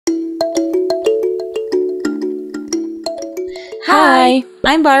Hi,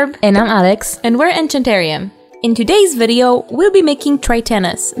 I'm Barb. And I'm Alex. And we're Enchantarium. In today's video, we'll be making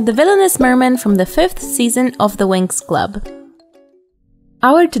Tritannus, the villainous merman from the 5th season of the Winx Club.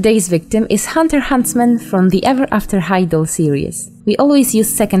 Our today's victim is Hunter Huntsman from the Ever After High doll series. We always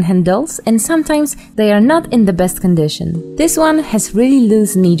use second-hand dolls and sometimes they are not in the best condition. This one has really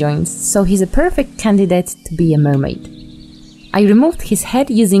loose knee joints, so he's a perfect candidate to be a mermaid. I removed his head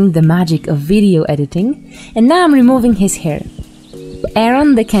using the magic of video editing, and now I'm removing his hair.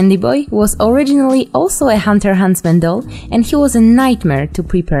 Aaron the Candy Boy was originally also a Hunter Huntsman doll and he was a nightmare to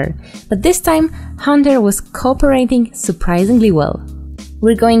prepare, but this time Hunter was cooperating surprisingly well.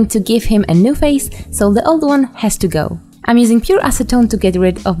 We're going to give him a new face, so the old one has to go. I'm using pure acetone to get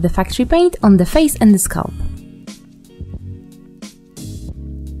rid of the factory paint on the face and the scalp.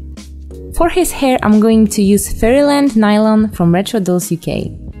 For his hair, I'm going to use Fairyland Nylon from Retro Dolls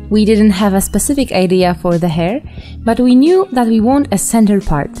UK. We didn't have a specific idea for the hair, but we knew that we want a center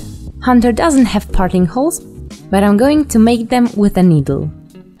part. Hunter doesn't have parting holes, but I'm going to make them with a needle.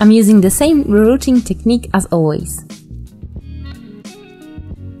 I'm using the same rerooting technique as always.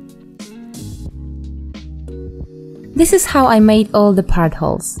 This is how I made all the part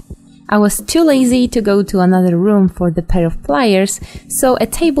holes. I was too lazy to go to another room for the pair of pliers, so a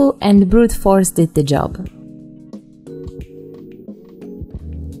table and brute force did the job.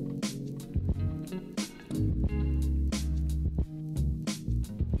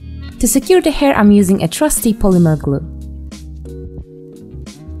 To secure the hair, I'm using a trusty polymer glue.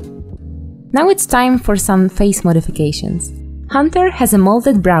 Now it's time for some face modifications. Hunter has a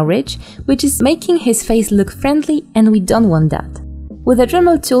molded brow ridge, which is making his face look friendly, and we don't want that. With a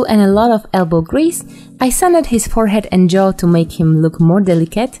Dremel tool and a lot of elbow grease, I sanded his forehead and jaw to make him look more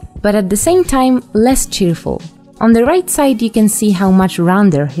delicate, but at the same time less cheerful. On the right side you can see how much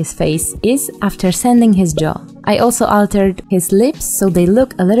rounder his face is after sanding his jaw. I also altered his lips so they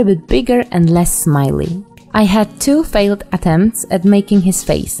look a little bit bigger and less smiley. I had 2 failed attempts at making his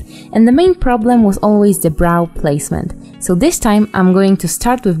face, and the main problem was always the brow placement, so this time I'm going to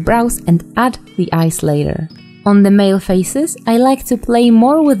start with brows and add the eyes later. On the male faces, I like to play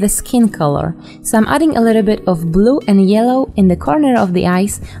more with the skin color, so I'm adding a little bit of blue and yellow in the corner of the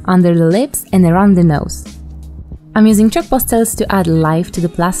eyes, under the lips and around the nose. I'm using chalk pastels to add life to the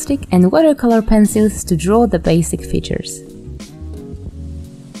plastic and watercolor pencils to draw the basic features.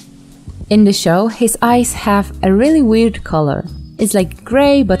 In the show, his eyes have a really weird color. It's like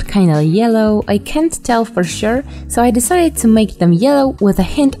grey but kinda yellow, I can't tell for sure, so I decided to make them yellow with a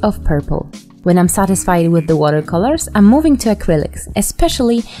hint of purple. When I'm satisfied with the watercolors, I'm moving to acrylics,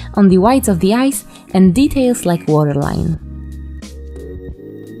 especially on the whites of the eyes and details like waterline.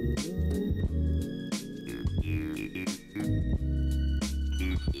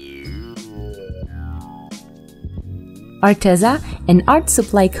 Arteza, an art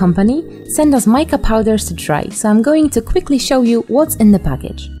supply company, sent us mica powders to try, so I'm going to quickly show you what's in the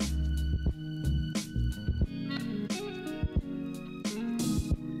package.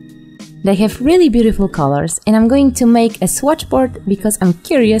 They have really beautiful colors, and I'm going to make a swatchboard because I'm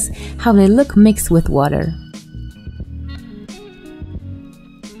curious how they look mixed with water.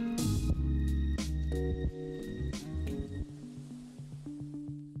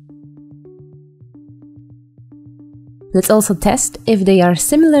 Let's also test if they are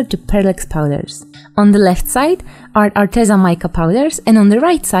similar to Acrylic powders. On the left side are Arteza mica powders and on the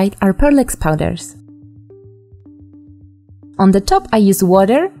right side are Acrylic powders. On the top I use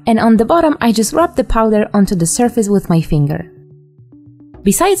water and on the bottom I just rub the powder onto the surface with my finger.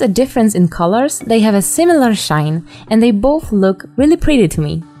 Besides a difference in colors, they have a similar shine and they both look really pretty to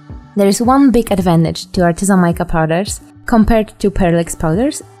me. There is one big advantage to Arteza mica powders compared to Acrylic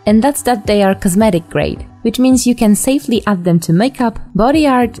powders, and that's that they are cosmetic grade, which means you can safely add them to makeup, body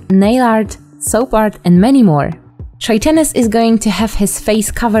art, nail art, soap art and many more. Tritannus is going to have his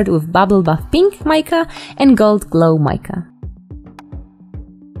face covered with Bubble Bath Pink mica and Gold Glow mica.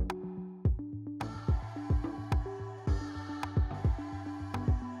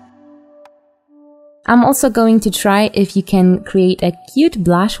 I'm also going to try if you can create a cute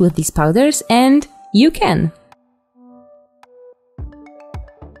blush with these powders, and you can!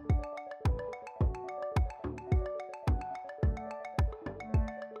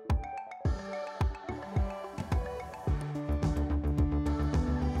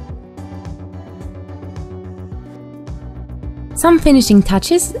 Some finishing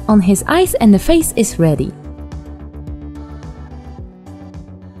touches on his eyes and the face is ready.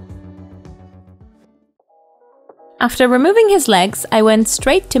 After removing his legs, I went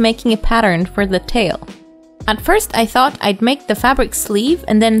straight to making a pattern for the tail. At first I thought I'd make the fabric sleeve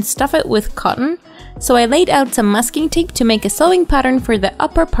and then stuff it with cotton, so I laid out some masking tape to make a sewing pattern for the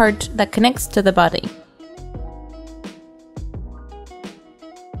upper part that connects to the body.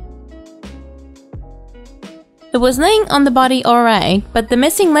 It was laying on the body alright, but the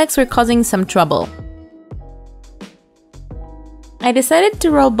missing legs were causing some trouble. I decided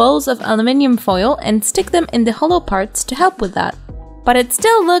to roll balls of aluminium foil and stick them in the hollow parts to help with that, but it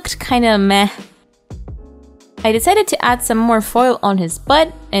still looked kinda meh. I decided to add some more foil on his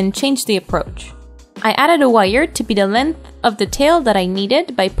butt and change the approach. I added a wire to be the length of the tail that I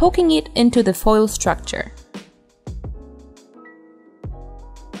needed by poking it into the foil structure.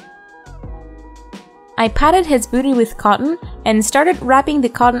 I patted his booty with cotton and started wrapping the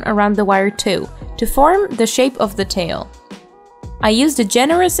cotton around the wire too, to form the shape of the tail. I used a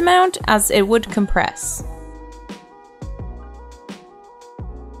generous amount as it would compress.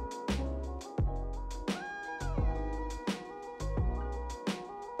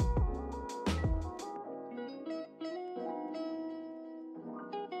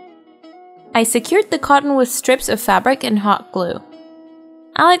 I secured the cotton with strips of fabric and hot glue.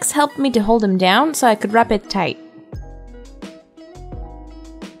 Alex helped me to hold him down so I could wrap it tight.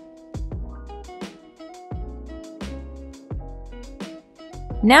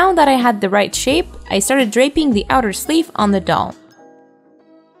 Now that I had the right shape, I started draping the outer sleeve on the doll.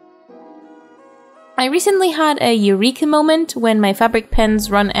 I recently had a eureka moment when my fabric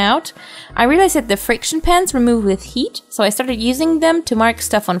pens run out. I realized that the friction pens remove with heat, so I started using them to mark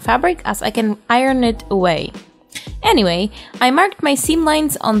stuff on fabric as I can iron it away. Anyway, I marked my seam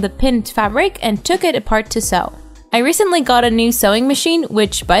lines on the pinned fabric and took it apart to sew. I recently got a new sewing machine,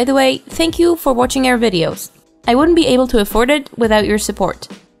 which, by the way, thank you for watching our videos. I wouldn't be able to afford it without your support.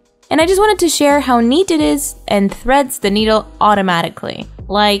 And I just wanted to share how neat it is and threads the needle automatically.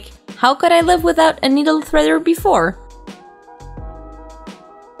 Like, how could I live without a needle threader before?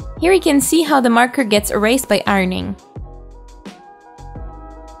 Here you can see how the marker gets erased by ironing.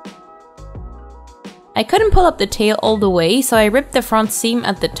 I couldn't pull up the tail all the way, so I ripped the front seam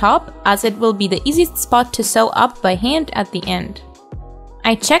at the top, as it will be the easiest spot to sew up by hand at the end.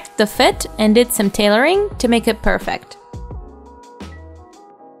 I checked the fit and did some tailoring to make it perfect.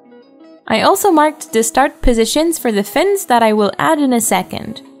 I also marked the start positions for the fins that I will add in a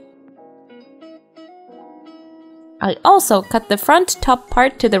second. I also cut the front top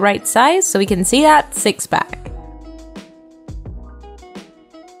part to the right size so we can see that six-pack.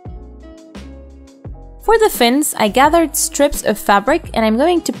 For the fins, I gathered strips of fabric and I'm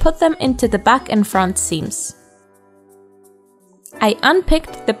going to put them into the back and front seams. I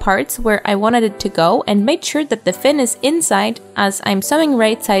unpicked the parts where I wanted it to go and made sure that the fin is inside as I'm sewing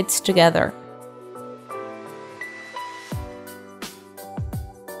right sides together.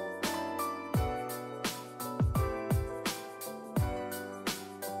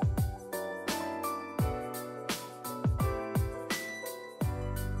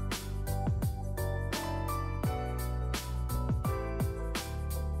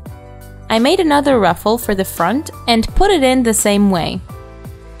 I made another ruffle for the front and put it in the same way.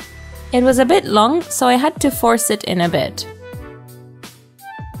 It was a bit long, so I had to force it in a bit.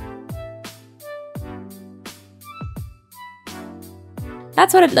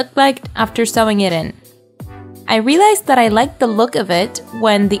 That's what it looked like after sewing it in. I realized that I liked the look of it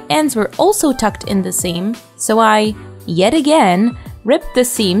when the ends were also tucked in the seam, so I, yet again, ripped the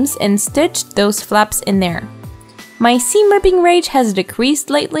seams and stitched those flaps in there. My seam ripping rage has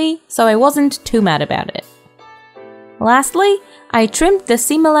decreased lately, so I wasn't too mad about it. Lastly, I trimmed the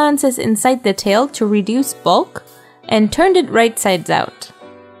seam allowances inside the tail to reduce bulk and turned it right sides out.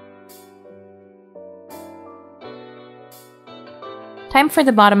 Time for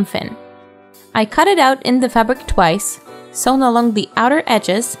the bottom fin. I cut it out in the fabric twice, sewn along the outer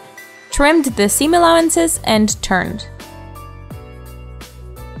edges, trimmed the seam allowances and turned.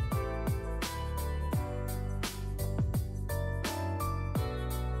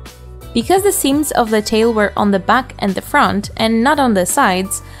 Because the seams of the tail were on the back and the front and not on the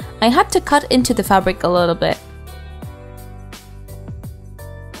sides, I had to cut into the fabric a little bit.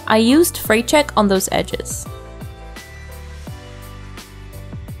 I used fray check on those edges.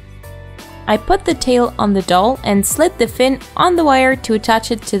 I put the tail on the doll and slid the fin on the wire to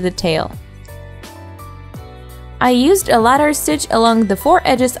attach it to the tail. I used a ladder stitch along the 4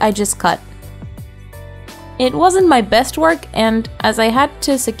 edges I just cut. It wasn't my best work, and as I had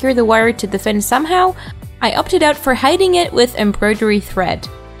to secure the wire to the fin somehow, I opted out for hiding it with embroidery thread.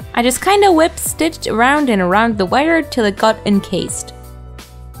 I just kinda whip stitched around and around the wire till it got encased.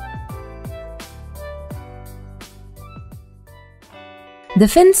 The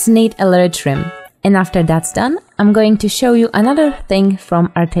fins need a little trim, and after that's done, I'm going to show you another thing from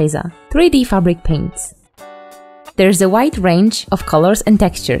Arteza. 3D fabric paints. There's a wide range of colors and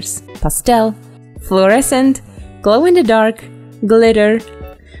textures: pastel, fluorescent, glow-in-the-dark, glitter,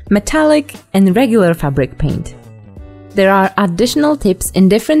 metallic, and regular fabric paint. There are additional tips in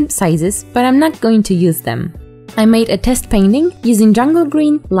different sizes, but I'm not going to use them. I made a test painting using jungle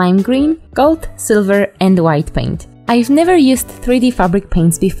green, lime green, gold, silver, and white paint. I've never used 3D fabric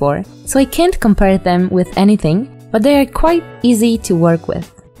paints before, so I can't compare them with anything, but they are quite easy to work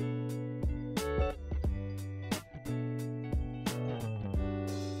with.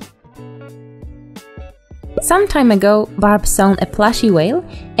 Some time ago, Barb sewn a plushy whale,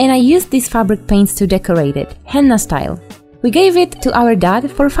 and I used these fabric paints to decorate it, henna style. We gave it to our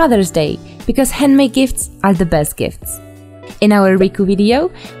dad for Father's Day, because handmade gifts are the best gifts. In our Riku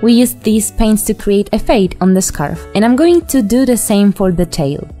video, we used these paints to create a fade on the scarf, and I'm going to do the same for the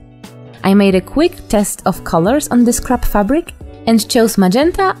tail. I made a quick test of colors on the scrap fabric and chose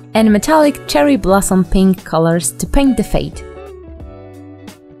magenta and metallic cherry blossom pink colors to paint the fade.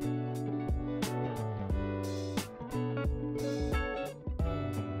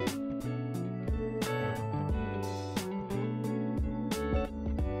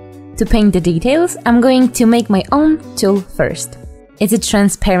 To paint the details, I'm going to make my own tool first. It's a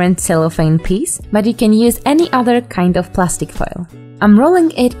transparent cellophane piece, but you can use any other kind of plastic foil. I'm rolling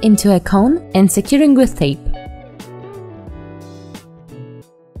it into a cone and securing with tape.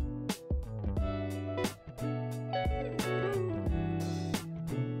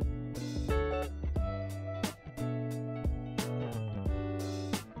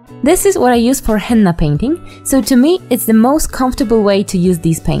 This is what I use for henna painting, so to me it's the most comfortable way to use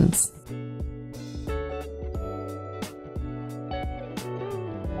these paints.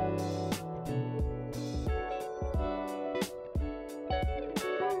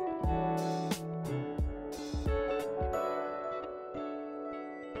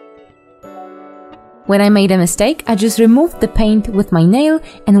 When I made a mistake, I just removed the paint with my nail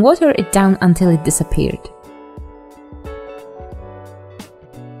and watered it down until it disappeared.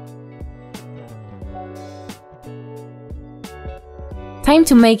 Time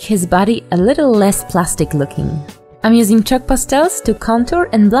to make his body a little less plastic looking. I'm using chalk pastels to contour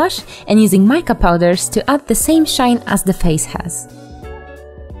and blush and using mica powders to add the same shine as the face has.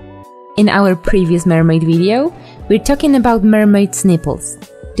 In our previous mermaid video, we're talking about mermaids' nipples.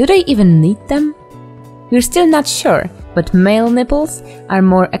 Do they even need them? We're still not sure, but male nipples are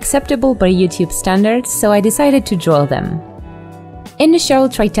more acceptable by YouTube standards, so I decided to draw them. In the show,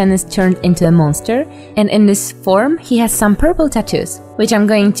 Tritannus turned into a monster, and in this form he has some purple tattoos, which I'm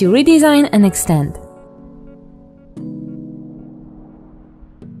going to redesign and extend.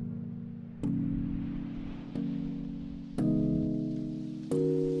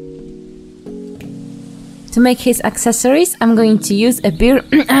 To make his accessories, I'm going to use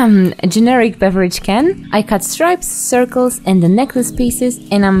a generic beverage can. I cut stripes, circles, and the necklace pieces,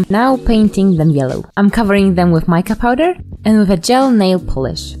 and I'm now painting them yellow. I'm covering them with mica powder and with a gel nail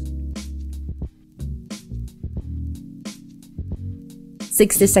polish.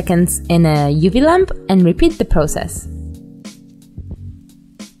 60 seconds in a UV lamp and repeat the process.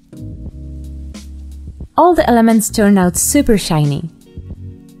 All the elements turned out super shiny.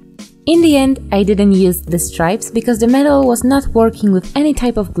 In the end, I didn't use the stripes because the metal was not working with any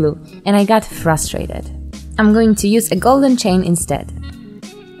type of glue and I got frustrated. I'm going to use a golden chain instead.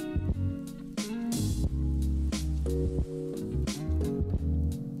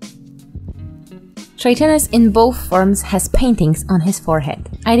 Tritannus in both forms has paintings on his forehead.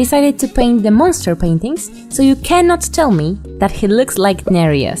 I decided to paint the monster paintings, so you cannot tell me that he looks like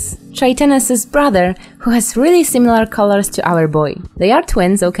Nereus, Tritannus' brother, who has really similar colors to our boy. They are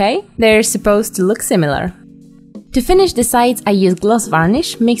twins, okay? They're supposed to look similar. To finish the sides, I used gloss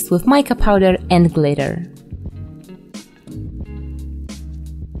varnish mixed with mica powder and glitter.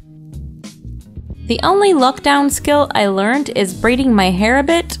 The only lockdown skill I learned is braiding my hair a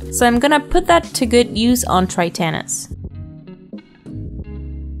bit, so I'm gonna put that to good use on Tritannus.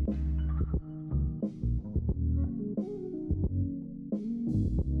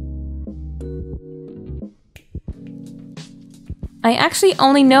 I actually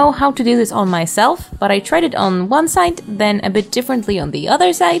only know how to do this on myself, but I tried it on one side, then a bit differently on the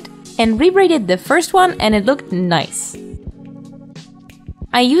other side, and rebraided the first one and it looked nice.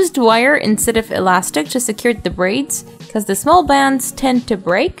 I used wire instead of elastic to secure the braids, because the small bands tend to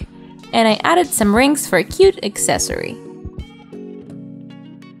break, and I added some rings for a cute accessory.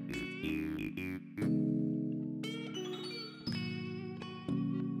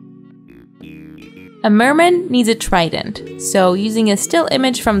 A merman needs a trident, so using a still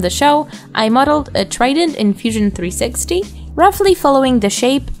image from the show, I modeled a trident in Fusion 360, roughly following the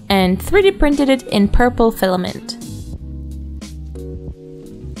shape and 3D printed it in purple filament.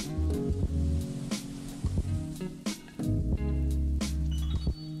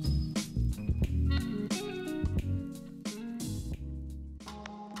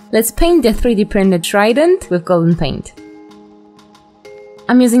 Let's paint the 3D printed trident with golden paint.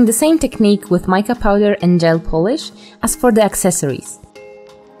 I'm using the same technique with mica powder and gel polish as for the accessories.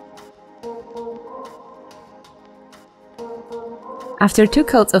 After 2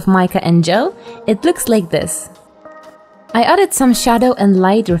 coats of mica and gel, it looks like this. I added some shadow and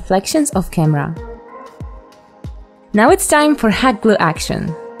light reflections off camera. Now it's time for hot glue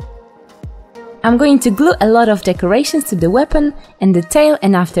action. I'm going to glue a lot of decorations to the weapon and the tail,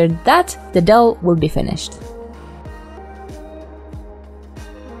 and after that, the doll will be finished.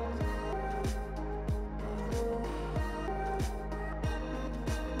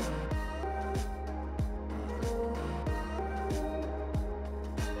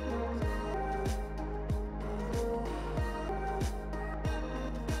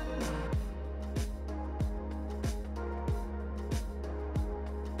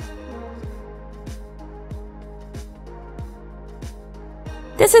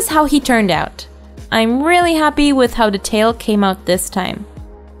 This is how he turned out. I'm really happy with how the tail came out this time.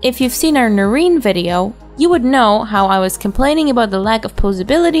 If you've seen our Noreen video, you would know how I was complaining about the lack of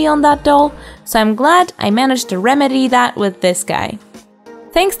posability on that doll, so I'm glad I managed to remedy that with this guy.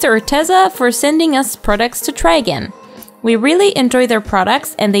 Thanks to Arteza for sending us products to try again. We really enjoy their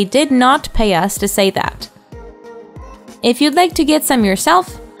products and they did not pay us to say that. If you'd like to get some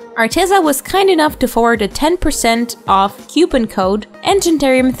yourself, Arteza was kind enough to forward a 10% off coupon code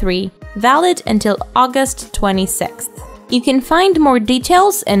ENGINTARIUM3, valid until August 26th. You can find more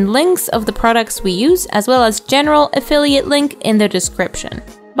details and links of the products we use, as well as general affiliate link in the description.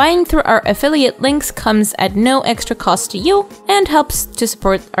 Buying through our affiliate links comes at no extra cost to you and helps to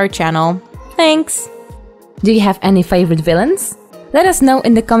support our channel. Thanks! Do you have any favorite villains? Let us know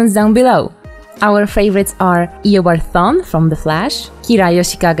in the comments down below. Our favorites are Eobard Thawne from The Flash, Kira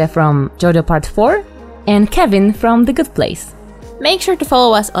Yoshikage from JoJo Part 4, and Kevin from The Good Place. Make sure to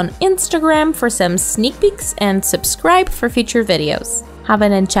follow us on Instagram for some sneak peeks and subscribe for future videos. Have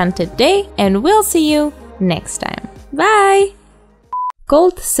an enchanted day and we'll see you next time. Bye!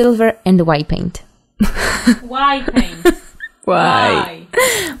 Gold, silver and white paint. Why paint? Why?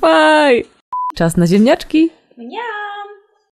 Why? Czas na ziemniaczki! Yeah.